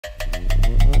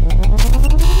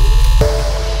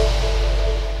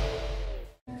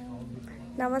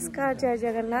नमस्कार जय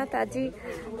जगन्नाथ। आज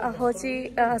हूँ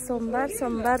सोमवार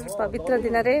सोमवार पवित्र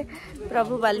दिन में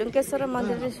प्रभु बालुंकेश्वर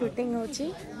मंदिर में शूटिंग होची।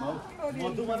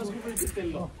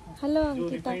 Hello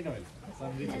Ankita.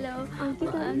 Hello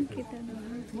Ankita.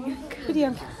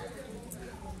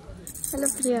 Hello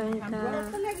Priyanka.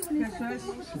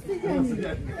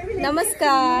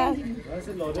 नमस्कार।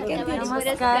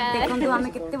 नमस्कार। देखो आम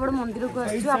केते बड़ मंदिर को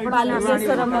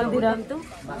बालुंकेश्वर मंदिर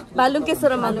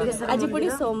बालुंकेश्वर मंदिर आज पुणी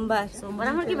सोमवार सोमवार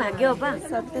हम की भाग्य होपा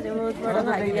सत्य बहुत बड़ा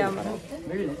भाग्य आमर।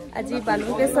 आज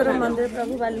बालुंकेश्वर मंदिर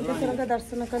प्रभु बालुंकेश्वर का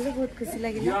दर्शन कले बहुत खुशी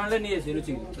लगे।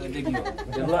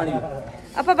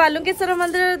 आप बालुंकेश्वर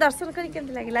मंदिर दर्शन कर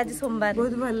लगे? आज सोमवार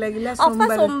बहुत भल लगे।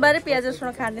 सोमवार पियाज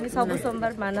रसुण खाते सब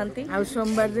सोमवार मानती।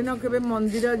 सोमवार दिन के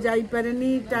मंदिर जाई पारेनी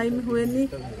टाइम हुएनी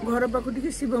घर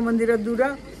पाखु शिव मंदिर दूर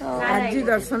आज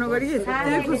दर्शन कर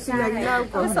खुशी लगे।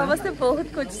 समस्ते बहुत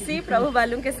खुशी प्रभु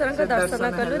बालुंकेश्वर का दर्शन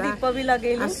कलु दीप भी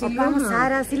लगे।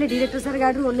 सार आसिले डायरेक्टर सार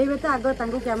गाड़ी ओल्लेबे तो आग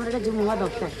तांको कैमरा जो मुहा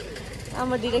दरकार आम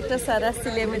डायरेक्टर सार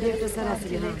आसिले डायरेक्टर सार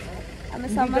आसिले आम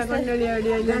समस्त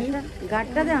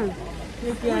गाटा दे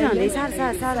सार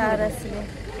सार सार आसिले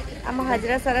आम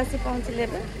हाजरा सार आसी पहुँचले।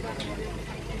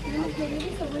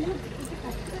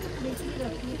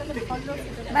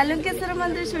 बालुंकेश्वर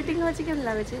मंदिर शूटिंग होची केम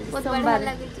लागे छे? सोमवार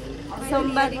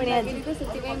सोमवार पुणी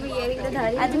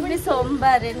आज पुणी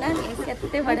सोमवार ना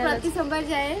केते बड़ा प्रति सोमवार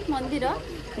जाए मंदिर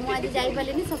मु आज जाई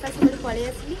पालेनी सकाळ सकाळ पळे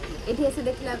आसली एठी एसे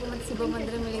देखला को मत शिव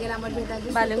मंदिर मिल गेला हमर भेटा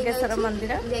बालुंकेश्वर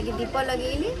मंदिर जाके दीप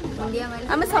लगेली इंडिया माने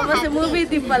हम समस्त मु भी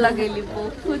दीप लगेली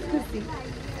बहुत खुशी।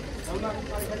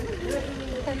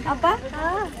 आपा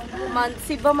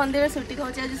शिव मंदिर शूटिंग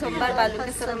होची आज सोमवार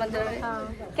बालुंकेश्वर मंदिर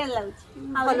के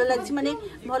भल लगे माने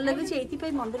भल लगे एथि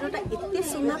मंदिरटा एते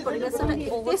सुंदर परिवेशटा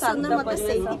एते सुंदर मते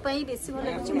सेहि पई बेसी भल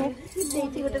लगे मो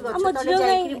सेहि गोटे गछ तले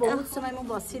जाई बहुत समय मु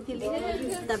बसी थिली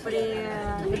तापरे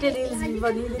एटे रील्स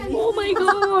बनी दिली। ओ माय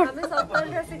गॉड हमें सब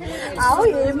तरह आओ ए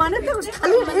माने तो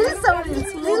खाली रील्स सब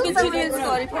किछि रील्स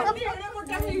करि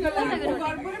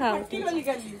हां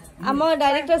हम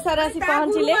डायरेक्टर सर आसी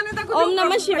पहुंचले। ओम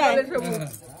नमः शिवाय।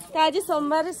 तो आज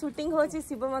सोमवार शूटिंग हो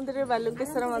शिव मंदिर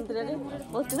बालुंकेश्वर मंदिर में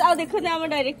बहुत आ देखो आम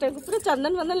डायरेक्टर को पूरा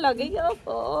चंदन वंदन लगे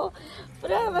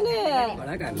पूरा माने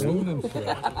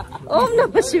ओम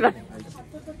नमः शिवाय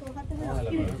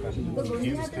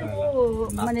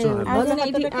माने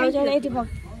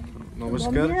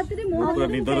नमस्कार पूरा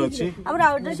निदर अछि हमरा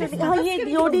आउटडोर शूटिंग हां ये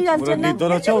योडी जानछ ना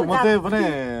निदर अछि मते माने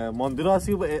मंदिर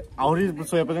आसी आउरी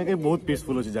सोया पने के बहुत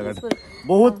पीसफुल अछि जगह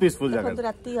बहुत पीसफुल जगह तो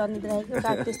राती अनिद्रा है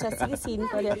आर्टिस्ट आसी के सीन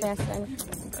करिया पे आसान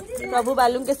प्रभु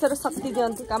बालुंकेश्वर शक्ति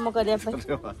दियंतु काम करिया पे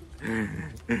से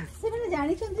माने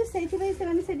जानि छन जे सेहि भाई से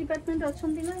माने से डिपार्टमेंट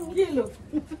अछंती ना गेलो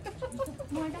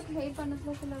मोटा हेई पनत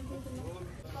से लगे।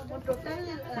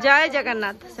 जय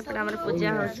जगन्नाथ से हमर पूजा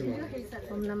हो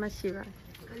ओम नमः शिवाय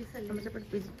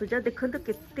पूजा देखो तो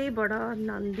कितने बड़ा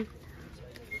नंदी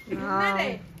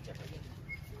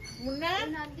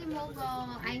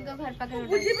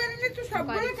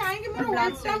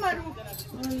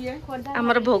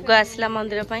आमर भोग आसला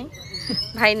मंदिर भाई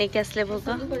नहीं आसले भोग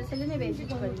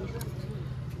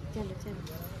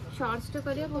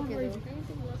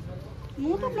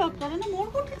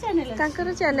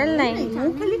चैनल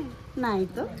नहीं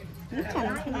तो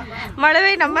मड़े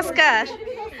भाई नमस्कार।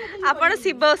 आपण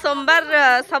शिव सोमवार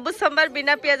सब सोमवार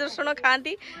बिना पियाज रसुण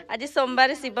खाती आज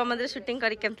सोमवार शिव मंदिर शूटिंग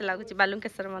करी केमते लागुची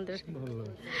बालुंकेश्वर मंदिर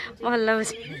भल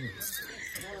लगुची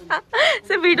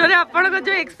से वीडियो रे आपण को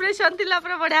जो एक्सप्रेशन थिला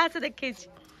पूरा बढ़िया से देखै छी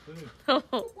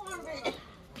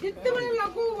कितने बड़े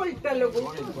लोगो उल्टा लोगो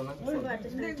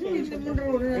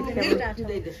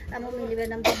हम मिलबे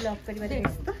नाम तो ब्लॉक करबे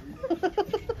देस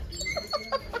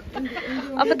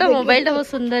अब तो मोबाइल बहुत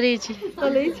सुंदर है जी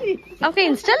आपके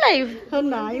इंस्टा लाइव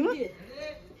नाइ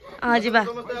हाँ जी बा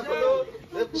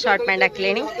शॉर्ट पैंट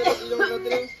आखिले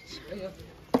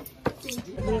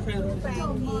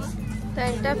तो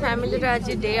एंटा फैमिली आज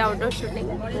डे आउटडोर शूटिंग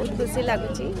बहुत खुशी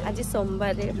लगुच। आज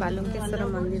सोमवार बालुंकेश्वर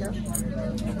मंदिर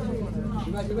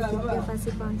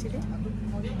पहुँचले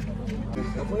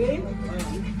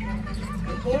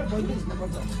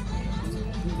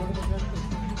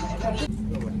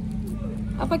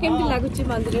आप केमती लगुच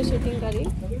मंदिर शूटिंग करी?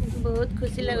 बहुत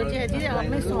खुशी लगुच। आज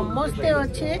आम समस्ते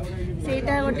अच्छे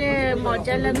सेटा गोटे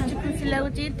मजा लगुच खुशी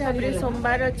लगुच।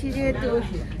 सोमवार अच्छी जेहेतु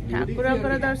ठाकुर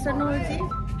दर्शन हो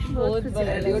बहुत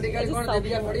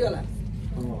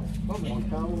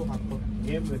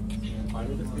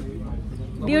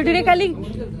ड्यूटी खाली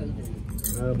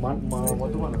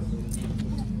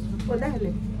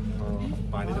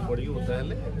पानी से पड़ी होता है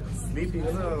स्लीप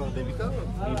देविका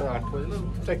 8 बजे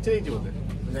फ्रैक्चर ही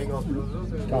बोलते हॉस्पिटल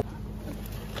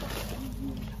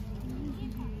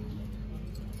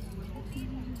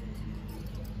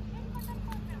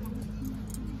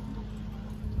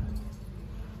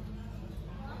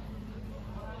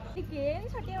ଟିକେ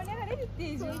ଛୋଟିଆ ମୋଟିଆ ଖାଲି ଜିତି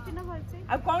ଯାଇଛୁ ନା ଭଲସେ।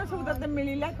 ଆଉ କଣ ସବୁ ତତେ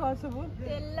ମିଳିଲା କଣ ସବୁ?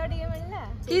 ତେଲ ଟିକେ ମିଳିଲା।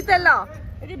 କି ତେଲ?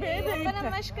 ଏଠି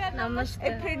ନମସ୍କାର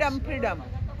ନମସ୍କାର। Freedom freedom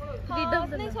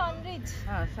sunrise.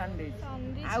 ହଁ ସନରାଇଜ।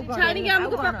 ଆଉ ଛାଣିକି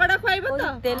ଆମକୁ ପକୋଡା ଖୁଆଇବ ତ?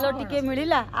 ତେଲ ଟିକେ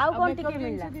ମିଳିଲା ଆଉ କଣ ଟିକେ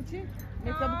ମିଳିଲା? କିଛି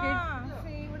ମେକଅପ କିଟ୍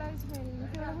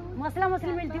ମସଲା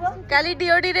ମସଲି ମିଳିଥିବ। କାଲି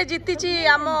ଡିଓଡି ରେ ଜିତିଛି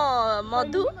ଆମ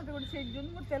ମଧୁ।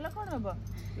 ତେଲ କଣ ହବ?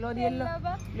 ଲରିଏଲ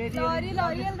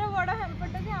ର ବଡ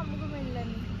ହେମ୍ପରଟା ଯେ ଆମକୁ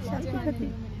ମିଳିଲାନି।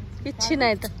 କିଛି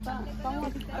ନାହିଁ ତ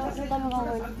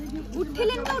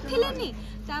ଉଠିଲେନି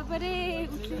ତାପରେ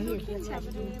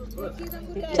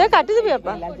ସେ କାଟିଦେବି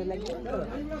ବାପା।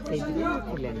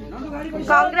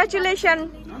 କଂଗ୍ରାଚୁଲେସନ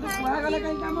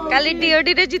କାଲି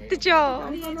ଡିଓଡି ରେ ଜିତିଛ।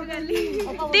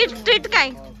 ଟ୍ରିଟ୍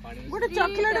କାଇଁ ଗୋଟେ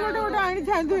ଚକଲେଟ ଗୋଟେ ଆଣି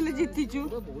ଥାନ୍ତୁ ହେଲେ ଜିତିଛୁ।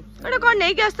 ଗୋଟେ କଣ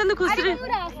ନେଇକି ଆସିଥାନ୍ତୁ ଖୁସିରେ।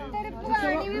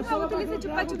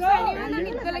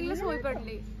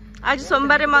 आज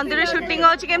सोमवार मंदिर शूटिंग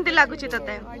होची केमती लागुची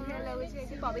तते?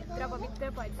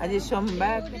 आज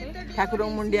सोमवार ठाकुर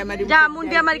मुंडिया मारी जा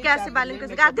मुंडिया मारी के आसे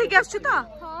बालुंकेश्वर गाधे के आछु तो?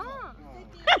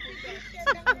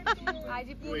 आज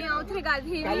पुणी आउथरे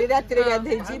गाधे काली रात्रि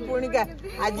गाधेची पुणी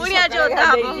आज आज ओदा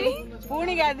हबो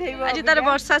पुणी गाधेबो। आज तार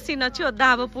वर्षा सीन अछि ओदा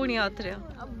हबो पुणी आउथरे।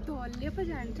 अब धोलिए पर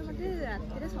जानते मते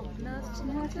रात्रि रे स्वप्न आछि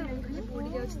ना खाली पुडी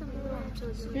जाउछ त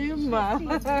ए मां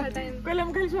कलम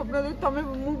खाली स्वप्न तमे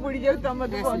मु बुडी जाउ तमे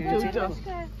पहुंचुछ।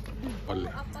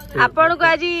 आपण को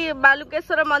आज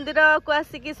बालुकेश्वर मंदिर को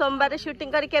आसी की सोमवार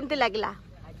शूटिंग करी केमती लागला?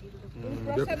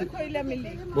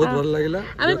 बहुत भल लगिला।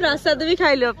 आमे प्रसाद भी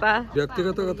खाइलो पा।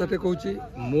 व्यक्तिगत कथाटे कहूची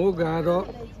मो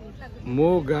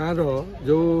गाँव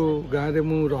जो गाँव रे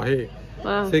मु रहे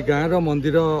से गाँव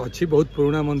मंदिर अच्छी बहुत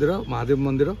पुराना मंदिर महादेव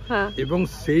मंदिर एवं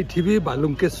सेठी भी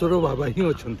बालुंकेश्वर बाबा ही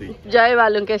अछंती। जय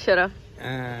बालुंकेश्वर।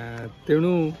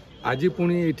 तेणु आज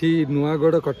पुणी ये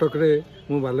नुआगढ़ कटक रे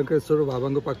मु बालुंकेश्वर बाबा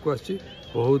पाखु आसी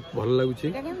बहुत भल लगुची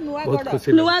बहुत खुशी।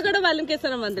 नुआगढ़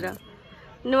बालुंकेश्वर मंदिर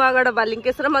नुआगढ़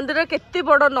बालुंकेश्वर मंदिर केते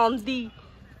बड़ नंदी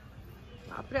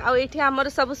बापरे। आ एठी हमर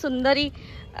सब सुंदरी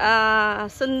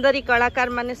सुंदरी कलाकार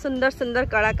माने सुंदर सुंदर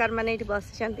कलाकार माने एठी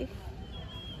बसचंती।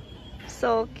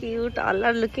 So cute all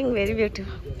are looking very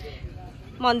beautiful.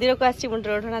 मंदिर को आसी मुंड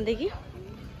ओढ़ना देखी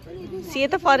सी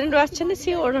तो फॉरेन रो आछन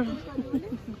सी ओढ़न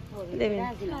देबे।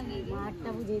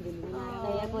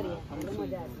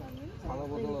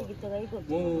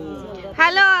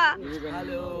 हेलो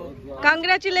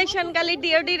कंग्रेचुलेशन काली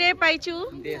डीओडी रे पाइचू।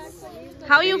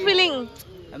 How you feeling?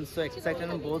 I'm so excited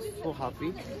and both so happy.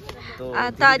 तो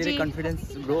ताजी confidence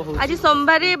grow हो। आज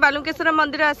सोमवार बालुंकेश्वर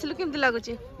मंदिर आसिलु केमती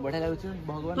लागुची? बढ़िया लागुची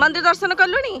भगवान। मंदिर दर्शन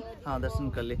करलुनी? हां दर्शन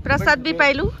करले। प्रसाद भी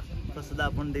पाइलु? प्रसाद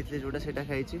अपन देथले जोटा सेटा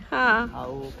खाइची। हां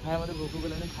आउ खाय मते भूख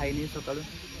गलानी खाइनी सकाळु।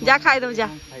 जा खाइ दो जा।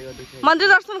 मंदिर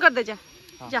दर्शन कर दे जा।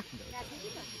 जा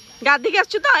गाधी के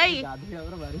आछू तो एई गाधी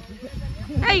हमर बारी।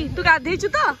 एई तू गाधी छु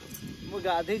तो? मो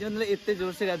गाधी जनले एते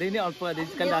जोर से गाधी नहीं अल्प गाधी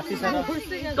कल राती सारा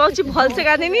कहूची भल से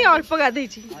गाधी नहीं अल्प गाधी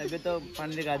छी। एबे तो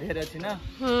पानी रे गाधी रे अछि ना।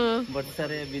 वर्षा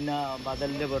रे बिना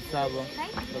बादल रे वर्षा हबो।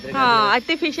 हां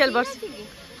आर्टिफिशियल वर्षा।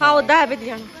 हां ओदा हेबे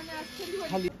दियन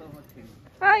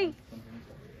हाय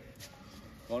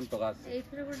कौन प्रकाश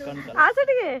आ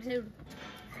सटिके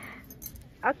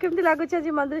आ केमती लागु छी आज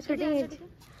मंदिर शूटिंग हे?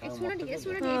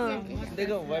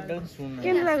 देखो वाइब डाउन सुन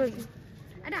केमती लागु छी?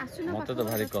 मते तो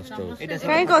भारी कष्ट हो।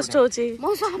 काई कष्ट होची? मो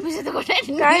स्वामी से तो कोठे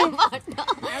काई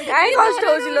कष्ट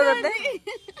होची लो तते?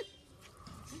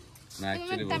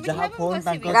 जहां फोन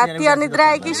तांको राती अनिद्रा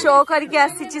है कि शो करके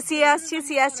आसी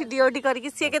सी डीओडी करके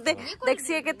सी केते देख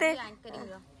सी केते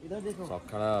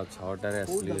सकाळ 6टा रे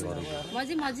असली घर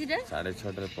मजी मजी रे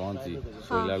 6:30 रे पहुंची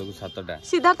सोइला बेलू 7टा।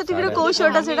 सिद्धार्थ टीवी रे को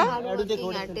शोटा सेडा?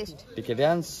 टिके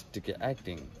डांस टिके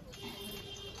एक्टिंग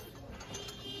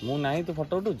मु नाही तो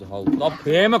फोटो उठो हो तो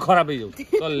फ्रेम खराब हो जाऊ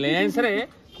तो लेंस रे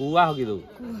कुआ होगी दो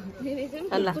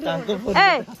अल्लाह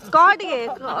ए कट के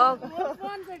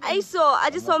ऐसो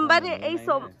आज सोमवार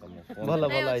ऐसो भला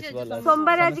भला आइस भला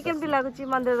सोमवार आज केमती लागुची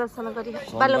मंदिर दर्शन करी?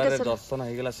 बालुकेश्वर दर्शन हो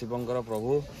गेला शिवंकर प्रभु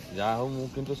जा हो मु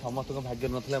किंतु समस्त को भाग्य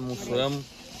नथले मु स्वयं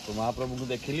तो महाप्रभु को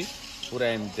देखिली पूरा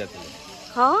एमतिया थे।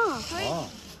 हां हां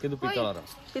किंतु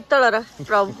पितलर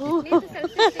प्रभु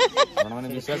माने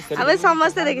विश्वास करी अबे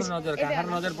समस्त देखि नजर कहार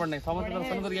नजर पड़ने समस्त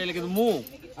दर्शन करी आइले कि मु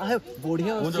आहे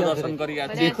बढ़िया मु दर्शन करी आ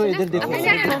देखो इधर देखो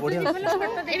बढ़िया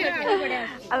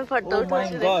अब फोटो ओ माय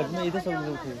गॉड मैं इधर सब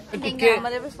टिके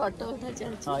हमारे पे फोटो उठा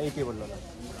चल। हां एक ही बोल लो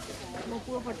मो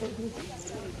फोटो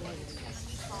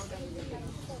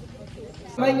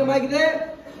माइक दे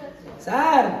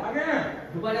सर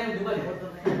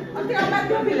अति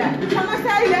अमत पिला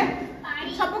समस्या आइले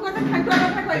सब कथा खाइतो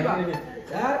कथा कहबा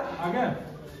सर आगे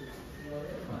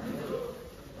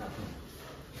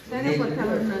देने कथा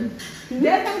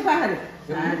दे तुम बाहर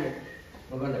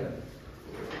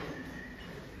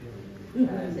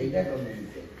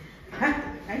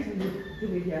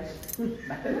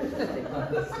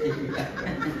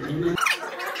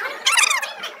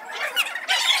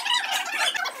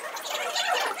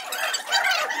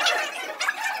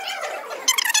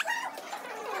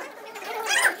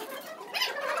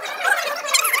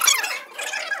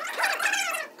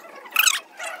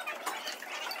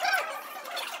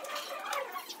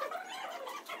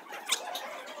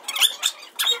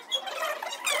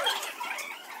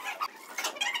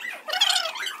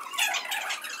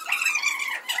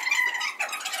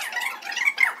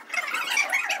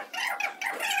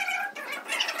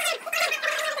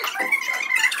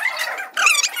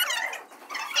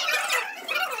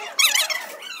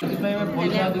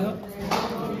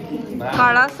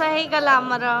कलश हो गला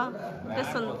आमर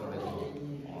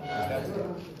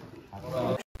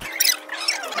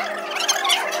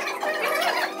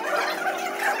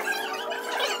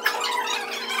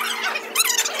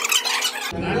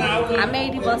आम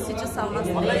ये बसीचु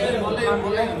समस्ते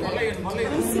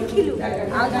शिखिलु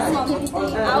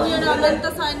अनंत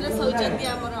सैन शोचती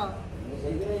आमर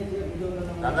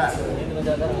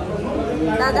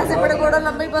दादा सेपटे गोड़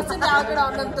लंबी बस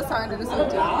अनंत सैन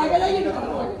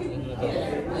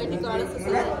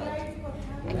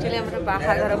एक्चुअली आम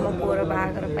बाहागर मो पुअर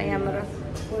बाहागर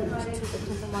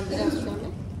मंदिर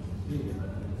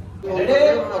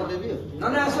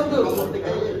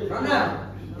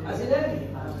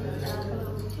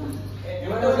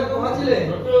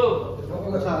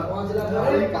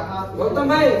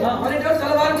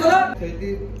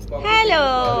हेलो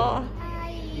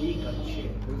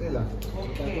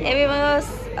एबे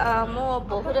मो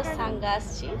बहुर सांग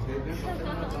आसी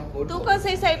तू कौन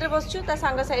सही साइड रे बसछु ता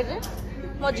सांग साइड रे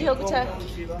मो झियो को छाड़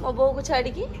मो बो को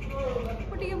छाड़ी की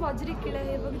टिके मझरी किला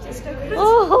हेबो चेष्टा कर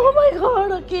ओह माय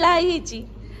गॉड किला हिची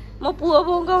मो पुओ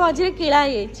बो को मझरे किला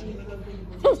हिची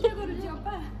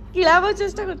किला बो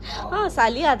चेष्टा कर हां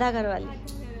साली आधा घर वाली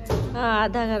हां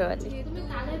आधा घर वाली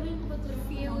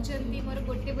मोर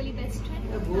गोटे बोली बेस्ट फ्रेंड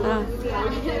हां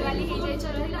वाली हे जाय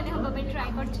चलो ने हम पे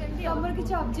ट्राई कर छथि हमर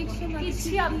किछ ऑब्जेक्शन किछ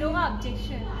हम लोग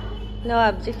ऑब्जेक्शन नो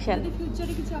ऑब्जेक्शन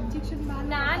फ्यूचर किछ ऑब्जेक्शन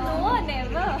ना नो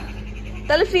नेवर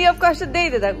तले फ्री ऑफ कॉस्ट दे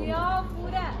दे ताको या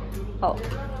पूरा हो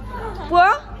पुआ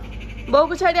बो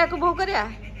को छाड़ी आको बो करया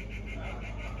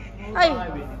आई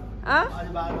हां आज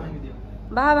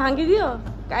बाहा भांगी दियो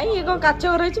काई ये को काच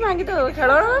घर रही भांगी तो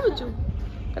खेल बुझू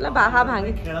कहला बाहा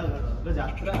भांगी खेल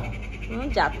यात्रा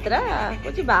यात्रा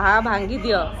कुछ बाहा भांगी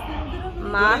दियो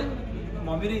माँ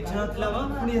मम्मी रे इच्छा नथला बा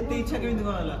पुनी एते इच्छा केमिति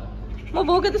कोनला मो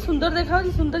बो केते सुंदर देखाउ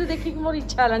छी सुंदर देखि मोर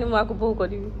इच्छा हलानी मो आको बो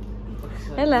करबी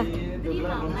हैला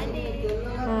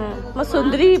हां मो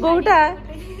सुंदरी बोटा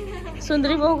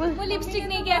सुंदरी बो को लिपस्टिक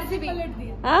नहीं के ऐसे भी पलट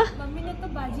दिया हां मम्मी ने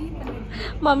बाजी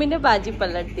मम्मी ने बाजी पलट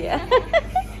पलट दिया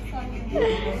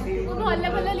वो भले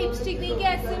भले लिपस्टिक नहीं के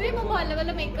ऐसे भी वो भले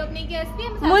भले मेकअप नहीं के ऐसे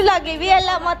भी मु लगेबी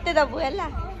हैला मते दबु हैला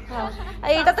हां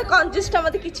एटा तो कंजूसटा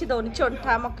मते किछि दोनी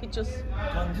चोंठा मखिचुस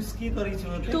कंजूस की करी छ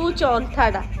मते तू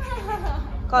चोंठाडा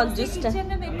कंजूसटा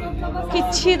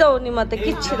किछि दोनी मते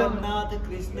किछि दो जगन्नाथ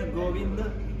कृष्ण गोविंद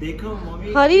देखो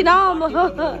मम्मी हरि नाम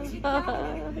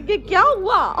ये क्या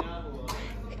हुआ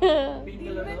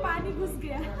दिल में पानी घुस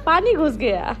गया पानी घुस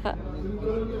गया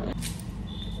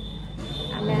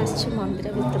आमे आछी मंदिर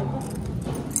भीतर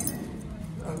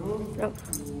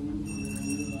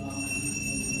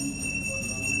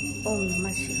ओम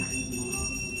नमः शिवाय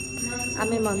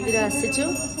आमे मंदिर आसीचु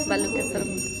बालुकेश्वर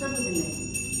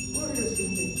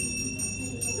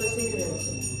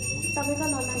तबे का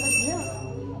नना का झियो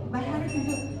बाहर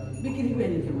किंतु बिक्री हुए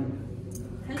नहीं जमान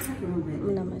खाली ठाकुर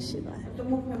नमः शिवाय तो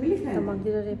मो फैमिली खाए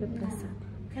मंदिर रे प्रसाद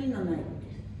खाली नना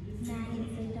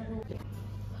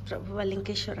प्रभु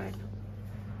बालुकेश्वर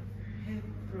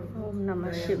ओम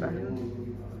नमः शिवाय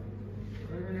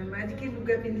आज के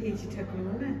लुगा पिंधी छी ठाकुर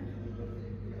ना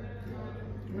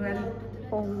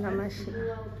ओम नमः शिवाय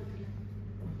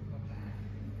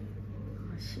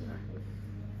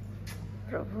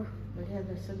प्रभु बढ़िया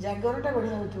दर्शन जागरटा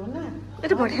बढ़िया होतो ना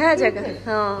ये बढ़िया जगह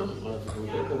हाँ